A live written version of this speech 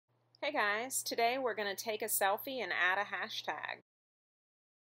Hey guys, today we're going to take a selfie and add a hashtag.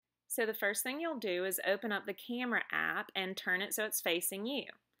 So the first thing you'll do is open up the camera app and turn it so it's facing you.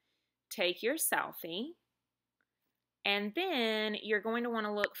 Take your selfie, and then you're going to want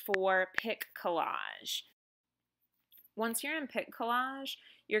to look for Pic Collage. Once you're in Pic Collage,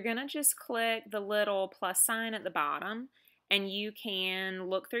 you're going to just click the little plus sign at the bottom, and you can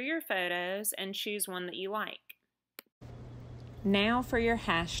look through your photos and choose one that you like. Now for your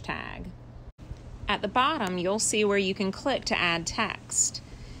hashtag. At the bottom, you'll see where you can click to add text.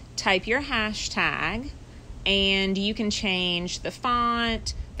 Type your hashtag, and you can change the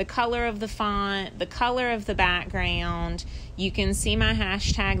font, the color of the font, the color of the background. You can see my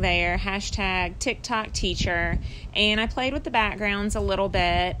hashtag there, hashtag TikTok teacher, and I played with the backgrounds a little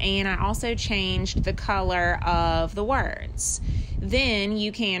bit, and I also changed the color of the words. Then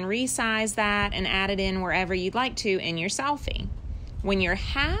you can resize that and add it in wherever you'd like to in your selfie. When you're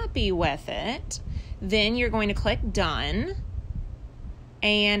happy with it, then you're going to click Done.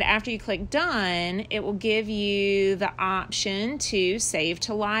 And after you click Done, it will give you the option to save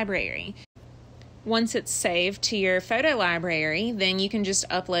to library. Once it's saved to your photo library, then you can just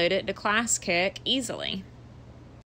upload it to ClassKick easily.